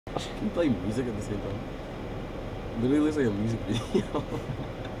Can you play music at the same time? Literally looks like a music video.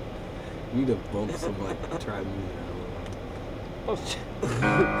 You need to bump some like trap music. Oh shit.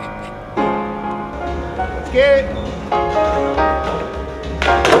 Let's get it.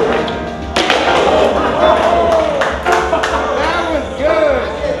 That was good.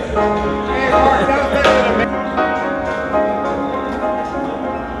 Hey, Mark, that was better than a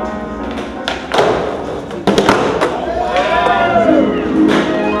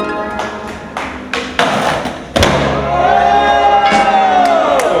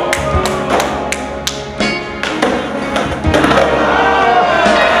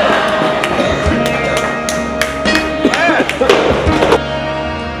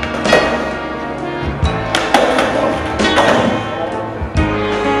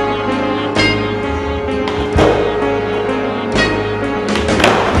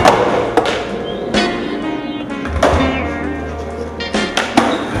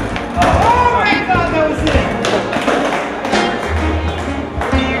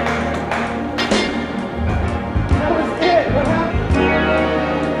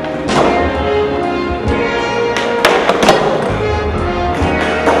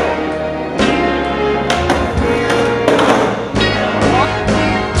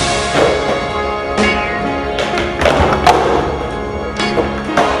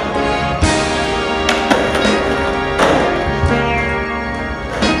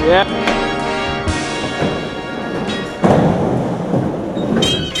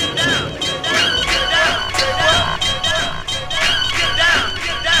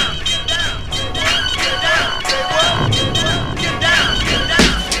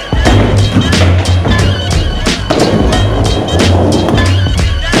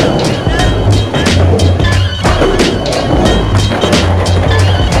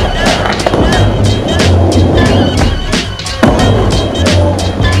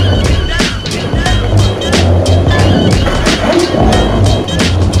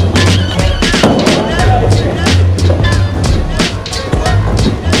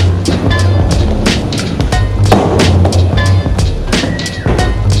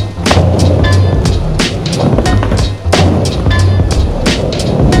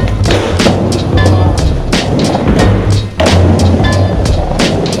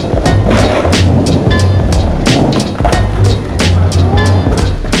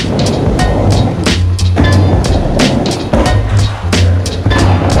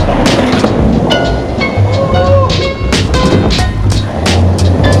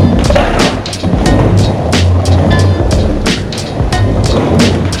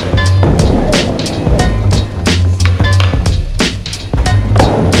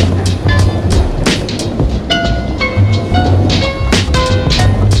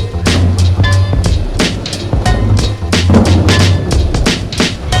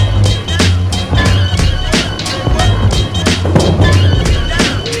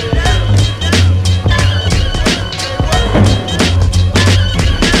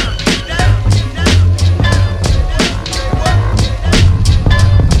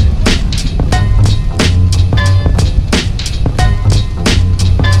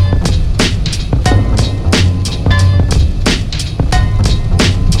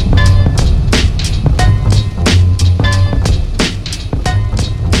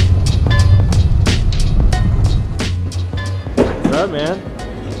Man.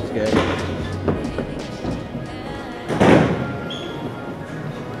 It's good.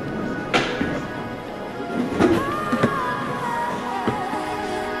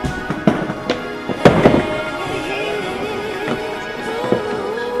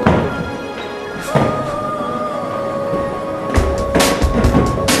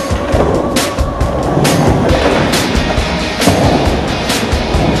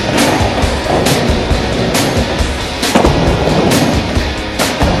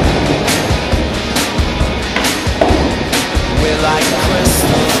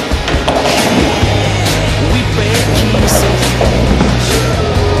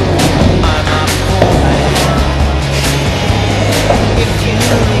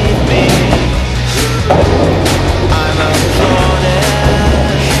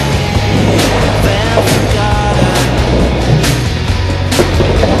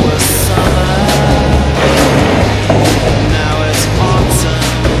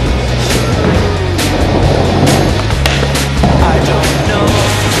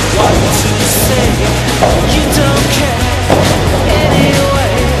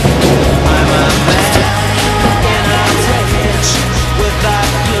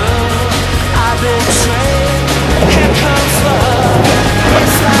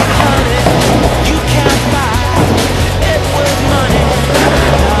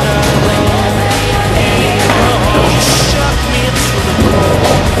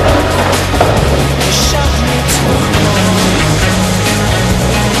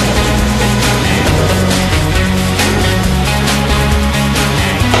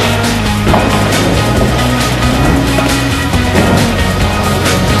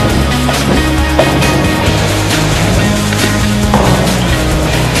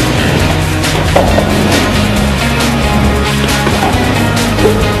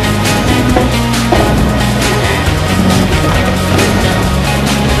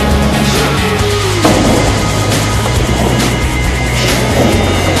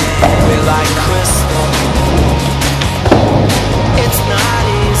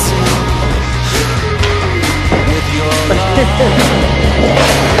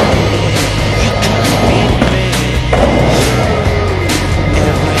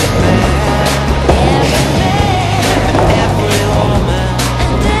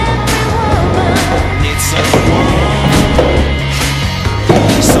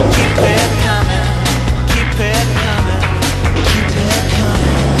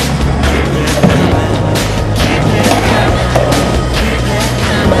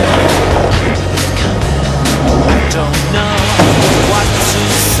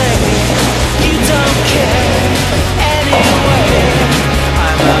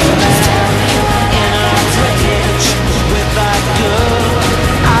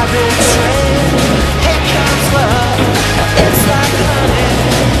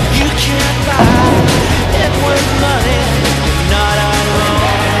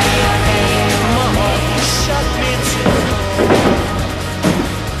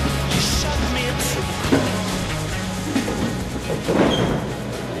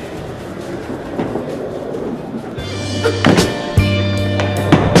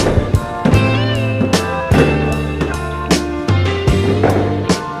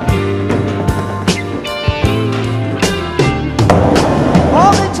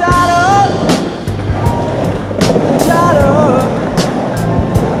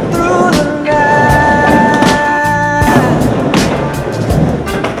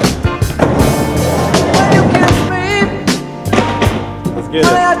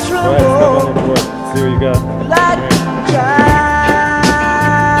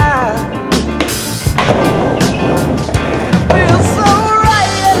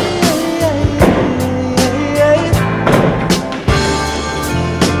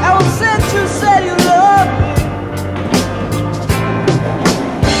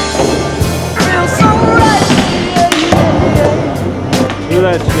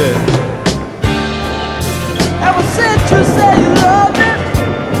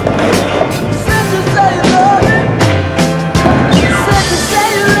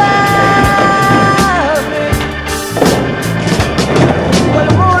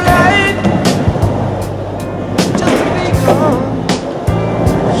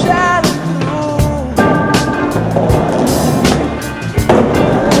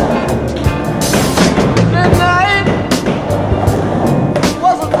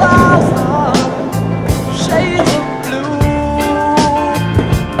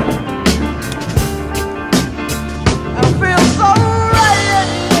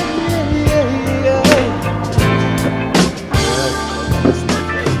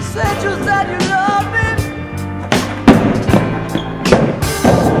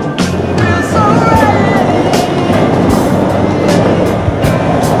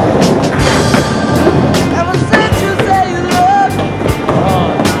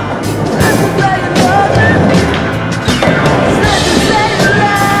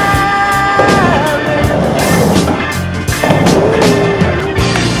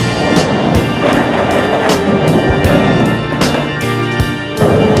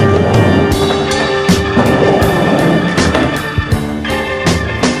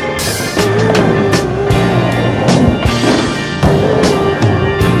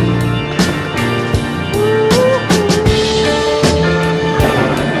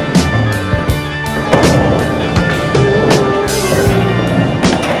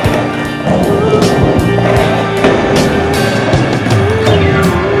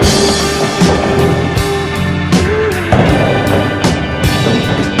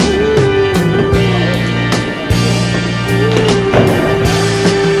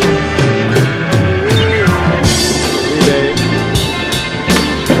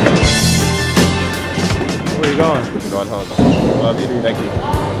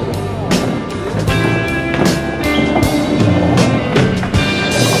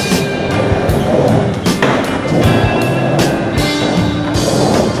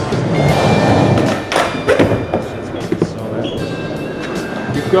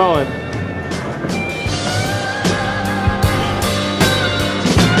 going.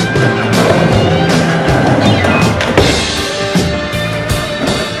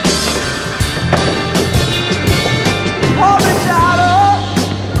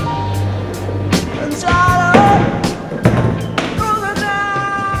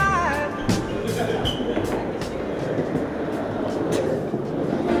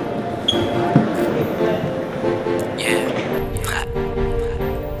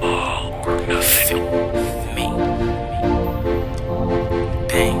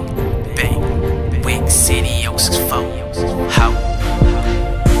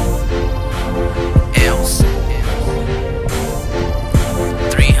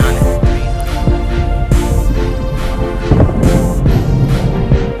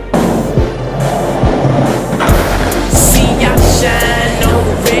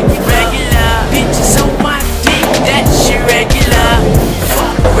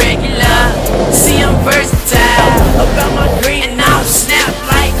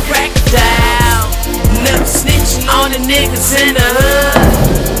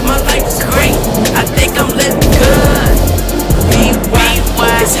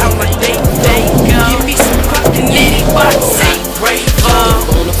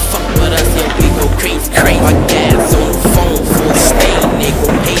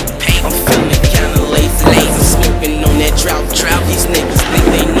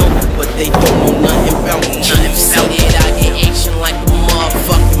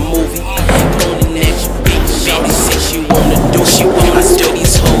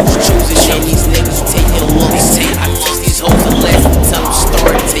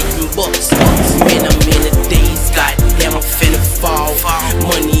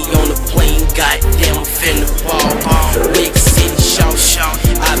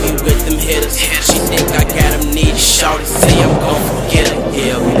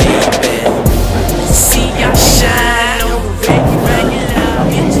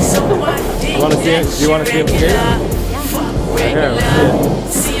 it? Do you want to see him skate? Here,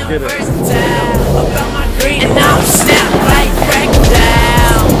 let's see it. Get it. And now I'm snap right back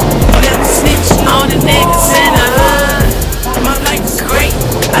down. Never snitching on the niggas in the hood. My life is great,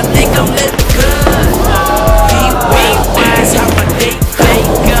 I think I'm living good. Wise how my day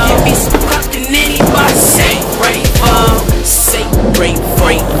go. Give me some fucking anybody say grateful. Say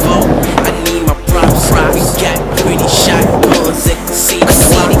grateful. I need my props. We got pretty shotguns that can see the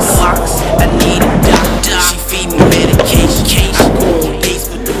clocks. I need a doctor. She feed me medication. I go on dates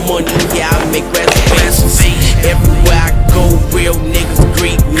with the money. Yeah, I make reservations. Everywhere I go, real niggas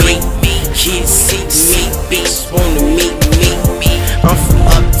greet me. Kids see me, bitches wanna meet me. I'm from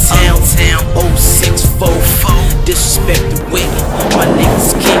uptown, 0644. Disrespect the wicked, my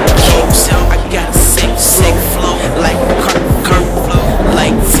niggas kick kicks. I got a sick flow, like curtain flow,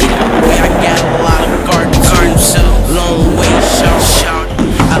 like T-Boy. I got a lot of cartoons, long way short.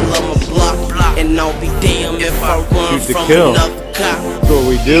 I love my block, and I'll be damned if I run from another cop. That's what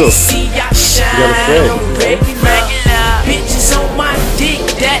we do. See, I shine, you gotta say. I'm regular. Bitches on my dick,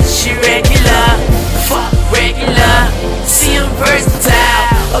 that shit regular. Fuck regular. See, I'm versatile.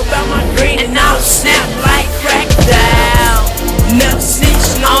 About my green and I'll snap like crack down. Never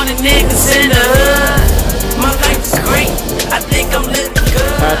snitching on the niggas in the hood. My life is great, I think I'm living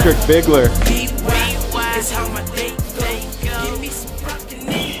good. Patrick Bigler. Wise how my day go. Give me some fucking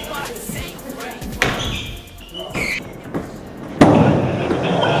anybody say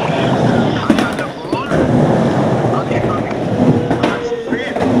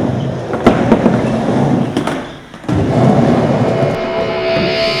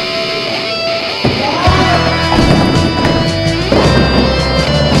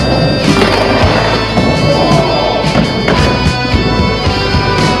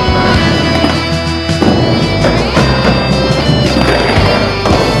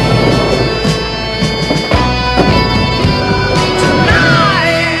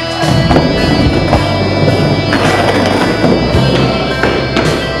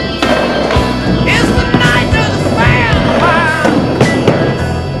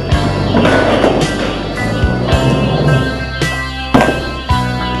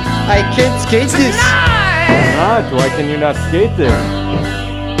Skate this. Not. Why can you not skate this?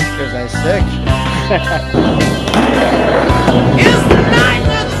 Because I suck. it's